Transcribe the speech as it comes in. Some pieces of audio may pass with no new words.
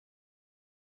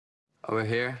Over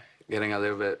here, getting a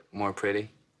little bit more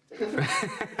pretty.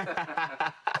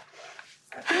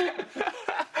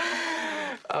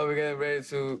 Oh, we're getting ready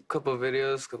to a couple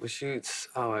videos, couple shoots.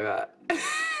 Oh my God.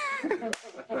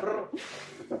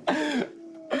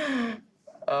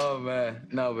 Oh man,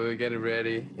 no, but we're getting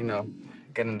ready, you know,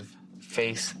 getting the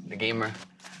face, the game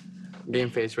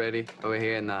face ready over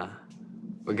here, and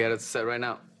we'll get it set right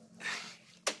now.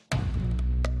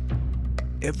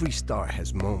 Every star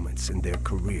has moments in their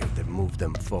career that move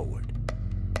them forward,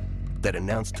 that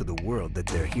announce to the world that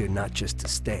they're here not just to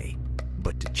stay,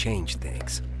 but to change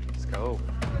things. Let's go.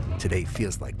 Today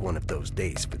feels like one of those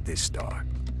days for this star.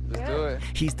 Let's do it.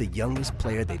 He's the youngest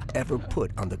player they've ever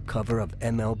put on the cover of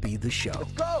MLB The Show.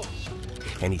 Let's go.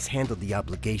 And he's handled the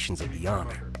obligations of the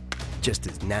honor just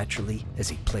as naturally as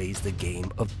he plays the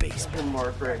game of baseball.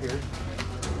 Mark right here.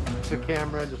 To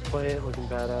camera, just play it, looking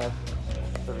badass.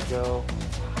 There we go.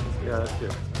 Yeah, that's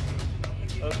good.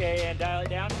 Okay, and dial it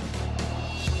down.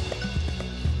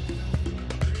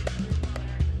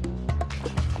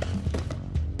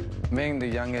 Being the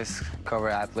youngest cover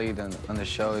athlete on the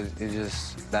show is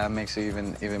just, that makes it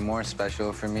even more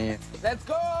special for me. Let's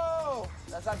go!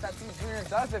 That's how Tatis Jr.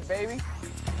 does it, baby.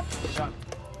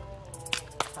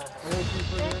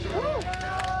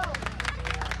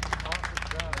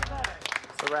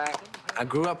 I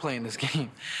grew up playing this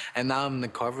game, and now I'm the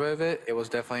cover of it. It was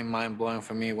definitely mind-blowing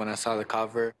for me when I saw the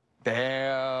cover.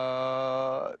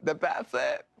 Damn, the bat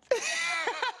flip.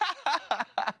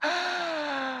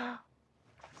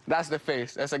 That's the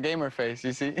face. That's a gamer face,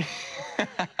 you see?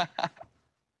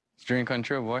 It's dream come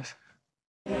true, boys.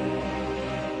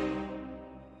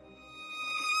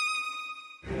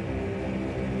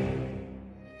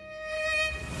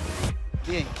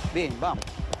 Bien, bien, vamos.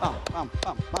 Vamos.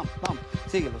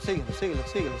 Síguelo.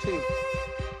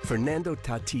 Fernando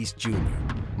Tatis Jr.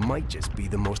 might just be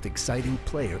the most exciting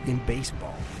player in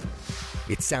baseball.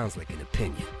 It sounds like an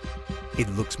opinion. It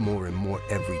looks more and more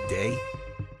every day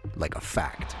like a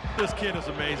fact. This kid is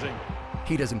amazing.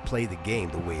 He doesn't play the game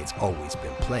the way it's always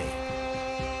been played.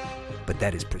 But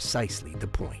that is precisely the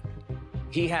point.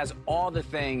 He has all the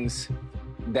things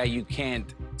that you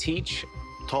can't teach.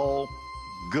 Tall,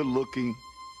 good-looking,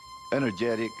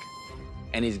 energetic.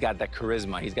 And he's got that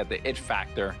charisma. He's got the it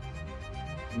factor.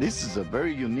 This is a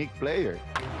very unique player.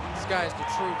 This guy's the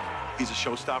truth. He's a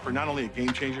showstopper, not only a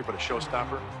game changer, but a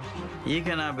showstopper. You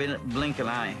cannot blink an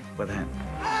eye with him.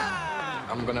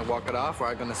 I'm gonna walk it off, or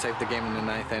I'm gonna save the game in the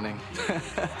 9th inning. This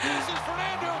is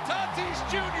Fernando Tatis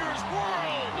Jr.'s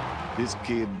world. This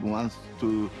kid wants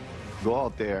to go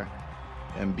out there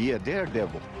and be a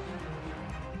daredevil.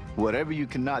 Whatever you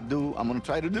cannot do, I'm gonna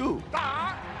try to do.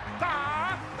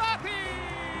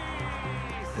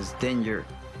 It's danger.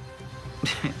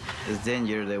 It's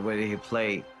danger the way he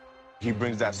played. He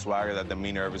brings that swagger, that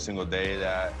demeanor every single day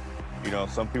that, you know,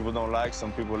 some people don't like,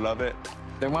 some people love it.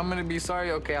 They want me to be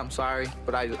sorry? Okay, I'm sorry.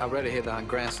 But I already hit the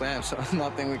grand slam, so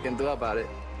nothing we can do about it.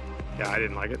 Yeah, I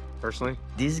didn't like it, personally.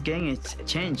 This game has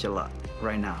changed a lot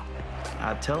right now.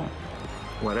 I tell him,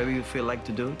 whatever you feel like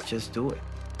to do, just do it.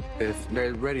 If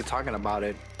they're already talking about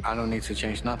it, I don't need to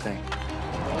change nothing.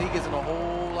 The league is in a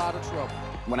whole lot of trouble.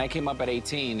 When I came up at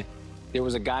 18, there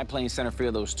was a guy playing center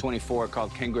field that was 24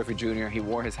 called Ken Griffey Jr. He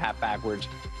wore his hat backwards.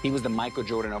 He was the Michael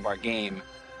Jordan of our game.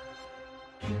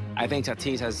 I think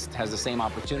Tatis has the same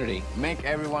opportunity. Make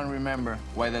everyone remember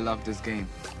why they love this game.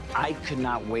 I could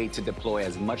not wait to deploy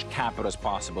as much capital as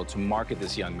possible to market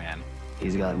this young man.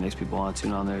 He's got makes people want to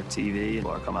tune on their TV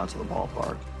or come out to the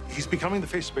ballpark. He's becoming the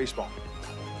face of baseball,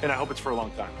 and I hope it's for a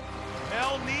long time.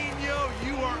 El Nino,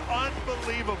 you are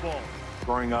unbelievable.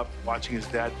 Growing up, watching his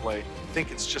dad play, I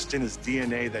think it's just in his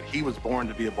DNA that he was born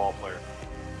to be a ball player.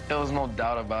 There was no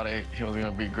doubt about it. He was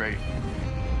gonna be great.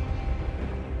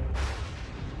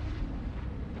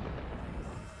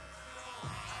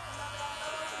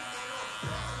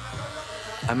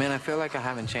 I mean, I feel like I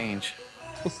haven't changed.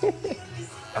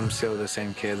 I'm still the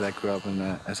same kid that grew up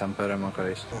in San Pedro de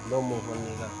Macorís.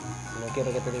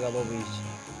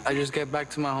 I just get back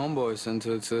to my homeboys and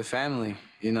to the family.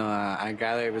 You know, I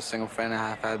gather every single friend I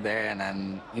have out there, and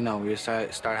then, you know, we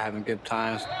start having good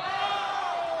times.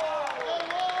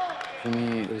 For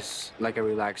me, it's like a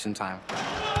relaxing time.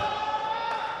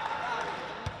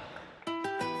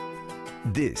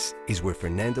 This is where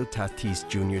Fernando Tatis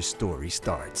Jr.'s story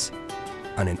starts,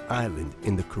 on an island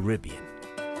in the Caribbean,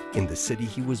 in the city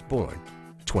he was born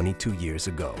 22 years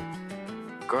ago.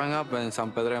 Growing up in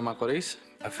San Pedro de Macorís,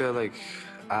 I feel like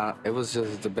it was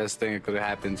just the best thing that could have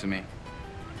happened to me.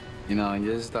 You know, and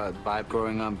just that vibe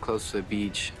growing up close to the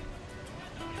beach,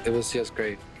 it was just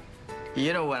great.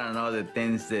 You don't want to know the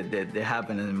things that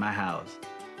happen in my house.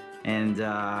 And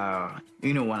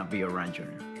you don't want to be around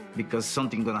Junior because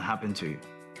something's going to happen to you.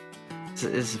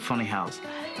 It's a funny house.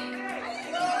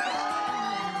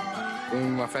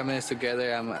 When my family is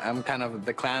together, I'm kind of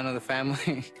the clown of the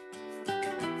family.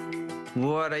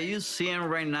 What are you seeing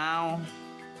right now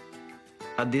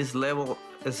at this level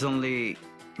is only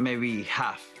maybe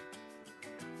half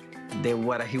than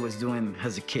what he was doing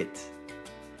as a kid.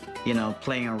 You know,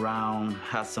 playing around,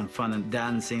 had some fun and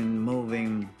dancing,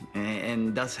 moving,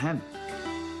 and that's him.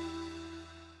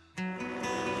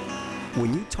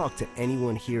 When you talk to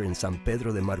anyone here in San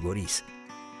Pedro de Macorís,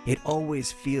 it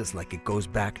always feels like it goes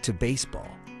back to baseball,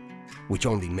 which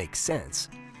only makes sense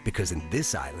because in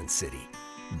this island city,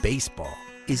 baseball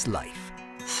is life.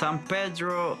 San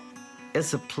Pedro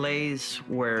is a place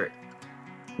where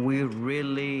we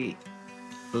really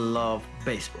love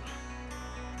baseball.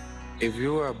 If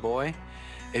you were a boy,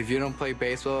 if you don't play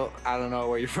baseball, I don't know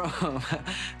where you're from.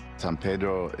 San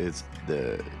Pedro is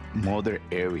the mother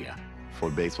area for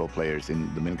baseball players in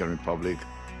the Dominican Republic.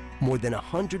 More than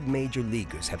 100 major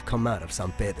leaguers have come out of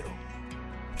San Pedro.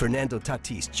 Fernando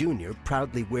Tatis Jr.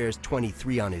 proudly wears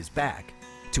 23 on his back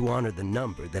to honor the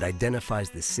number that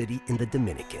identifies the city in the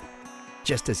Dominican,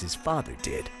 just as his father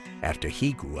did after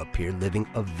he grew up here living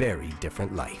a very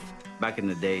different life. Back in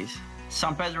the days,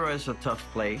 San Pedro is a tough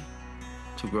place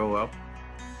to grow up.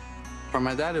 For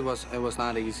my dad, it was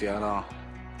not easy at all.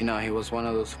 You know, he was one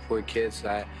of those poor kids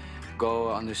that go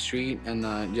on the street and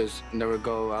just never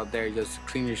go out there just to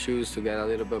clean your shoes to get a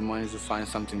little bit of money to find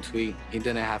something to eat. He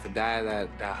didn't have a dad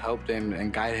that helped him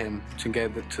and guide him to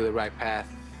get to the right path.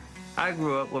 I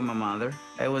grew up with my mother.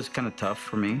 It was kind of tough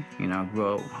for me, you know,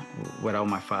 grow up without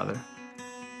my father.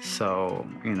 So,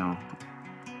 you know,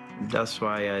 that's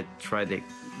why I try to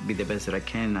be the best that I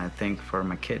can, I think, for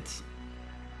my kids.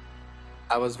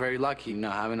 I was very lucky, you know,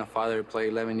 having a father play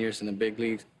 11 years in the big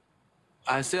leagues.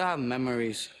 I still have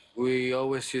memories. We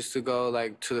always used to go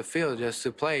like to the field just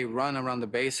to play, run around the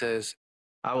bases.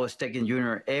 I was taking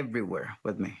Junior everywhere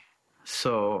with me,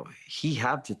 so he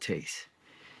had to taste.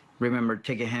 Remember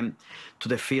taking him to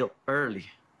the field early,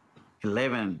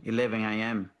 11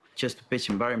 a.m., just to pitch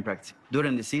in batting practice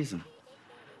during the season.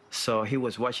 So he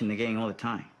was watching the game all the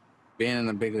time. Being in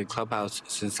the big league clubhouse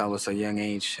since I was a young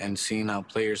age and seeing how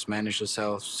players manage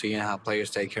themselves, seeing how players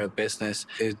take care of business,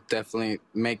 it definitely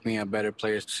made me a better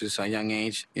player since a young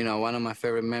age. You know, one of my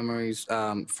favorite memories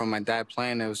from my dad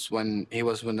playing, it was when he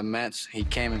was with the Mets. He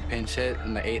came and pinch hit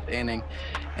in the 8th inning,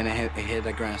 and he hit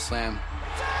a grand slam.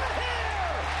 It's out of here!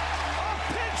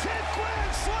 A pinch hit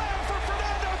grand slam for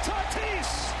Fernando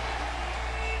Tatis!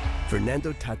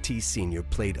 Fernando Tatis Sr.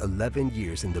 played 11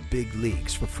 years in the big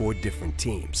leagues for 4 different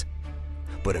teams.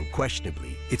 But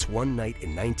unquestionably, it's one night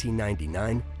in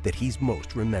 1999 that he's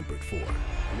most remembered for.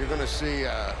 You're going to see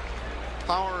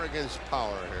power against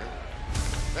power here.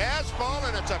 Fastball,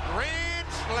 and it's a grand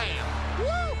slam.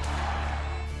 Woo!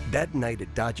 That night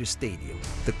at Dodger Stadium,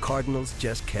 the Cardinals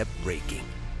just kept raking.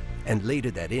 And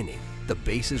later that inning, the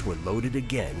bases were loaded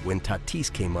again when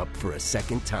Tatis came up for a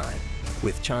second time,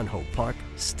 with Chan Ho Park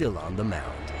still on the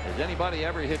mound. Has anybody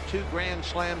ever hit 2 grand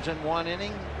slams in 1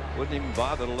 inning? Wouldn't even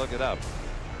bother to look it up.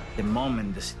 The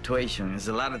moment, the situation, there's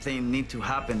a lot of things need to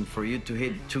happen for you to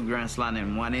hit 2 grand slams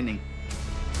in 1 inning.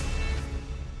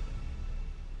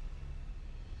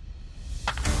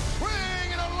 Swing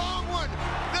and a long one.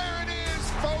 There it is,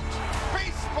 folks.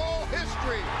 Baseball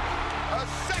history. A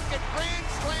second grand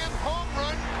slam home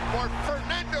run for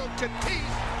Fernando Tatis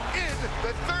in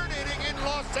the 3rd inning in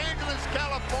Los Angeles,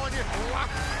 California. Wow.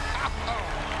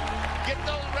 Get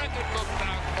those record books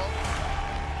out, folks.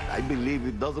 I believe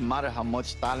it doesn't matter how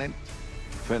much talent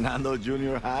Fernando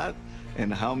Jr. had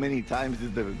and how many times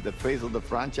is the face of the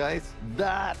franchise.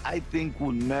 That, I think,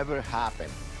 will never happen.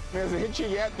 Has it hit you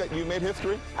yet that you made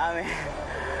history? I mean,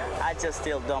 I just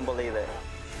still don't believe it.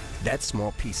 That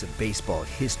small piece of baseball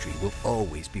history will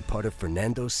always be part of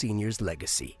Fernando Sr.'s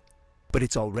legacy. But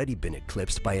it's already been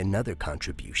eclipsed by another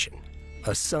contribution,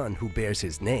 a son who bears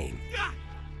his name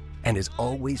and has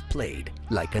always played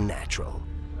like a natural.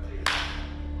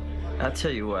 I'll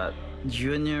tell you what,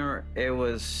 Junior, it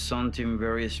was something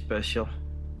very special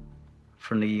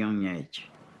from a young age.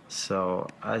 So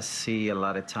I see a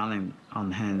lot of talent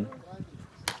on him.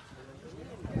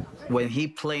 When he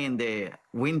played in the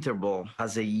winter ball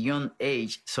as a young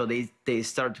age, so they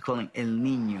started calling El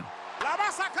Niño. La va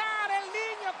a sacar el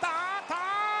niño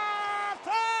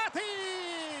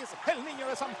Tatis! El niño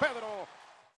de San Pedro.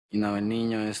 You know, El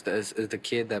Niño is the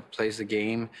kid that plays the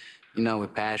game, you know,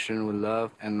 with passion, with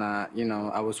love. And, you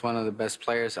know, I was one of the best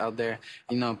players out there.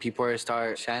 You know, people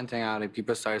start chanting out and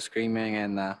people start screaming.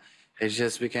 And it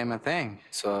just became a thing.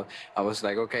 So I was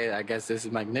like, okay, I guess this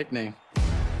is my nickname.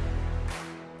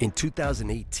 In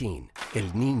 2018, El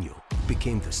Niño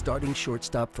became the starting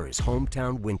shortstop for his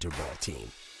hometown winter ball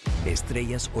team,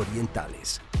 Estrellas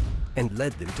Orientales, and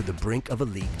led them to the brink of a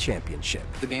league championship.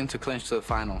 The game to clinch to the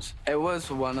finals. It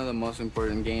was one of the most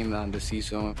important games on the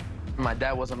season. My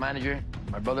dad was a manager.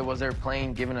 My brother was there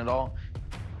playing, giving it all.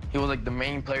 He was like the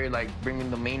main player, like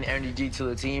bringing the main energy to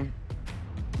the team.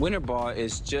 Winter ball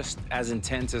is just as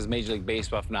intense as Major League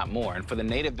Baseball, if not more. And for the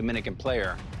native Dominican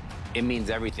player, it means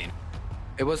everything.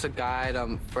 It was a guide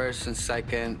first and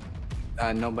second,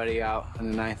 nobody out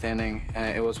in the ninth inning.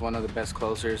 It was one of the best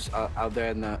closers out there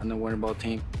in the winter ball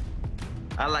team.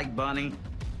 I like bunting,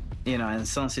 you know, in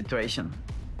some situation,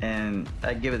 and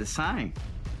I give it a sign.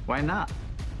 Why not?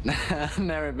 I've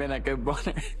never been a good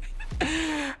bunter.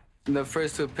 The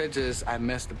first 2 pitches, I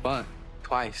missed the bunt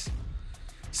twice.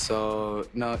 So,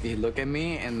 no, he looked at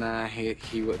me, and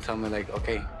he would tell me, like,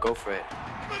 okay, go for it.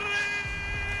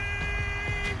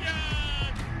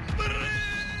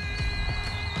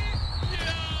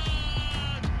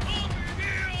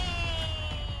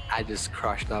 I just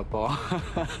crushed that ball.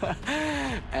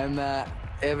 And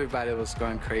everybody was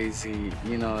going crazy,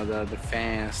 you know, the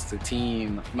fans, the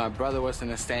team. My brother was in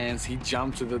the stands. He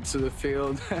jumped to the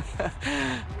field.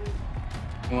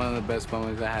 One of the best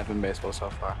moments I have in baseball so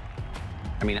far.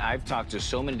 I mean, I've talked to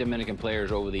so many Dominican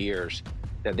players over the years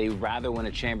that they rather win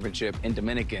a championship in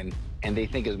Dominican, and they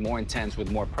think is more intense with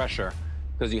more pressure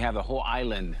because you have the whole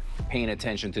island paying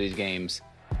attention to these games.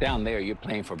 Down there, you're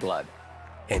playing for blood.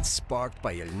 And sparked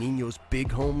by El Niño's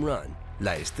big home run,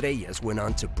 La Estrellas went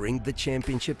on to bring the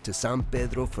championship to San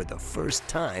Pedro for the first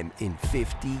time in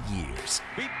 50 years.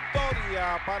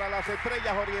 Victoria para las Estrellas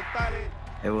Orientales.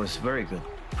 It was very good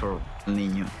for El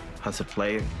Niño as a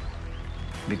player,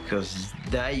 because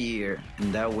that year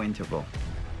in that winter ball,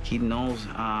 he knows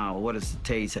what it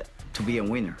takes to be a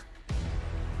winner.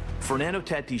 Fernando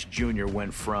Tatis Jr.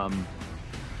 went from,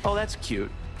 oh, that's cute,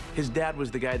 his dad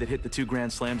was the guy that hit the 2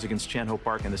 grand slams against Chan Ho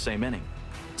Park in the same inning,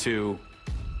 to,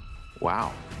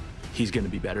 wow, he's going to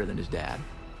be better than his dad,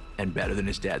 and better than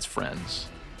his dad's friends,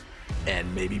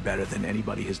 and maybe better than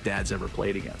anybody his dad's ever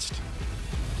played against.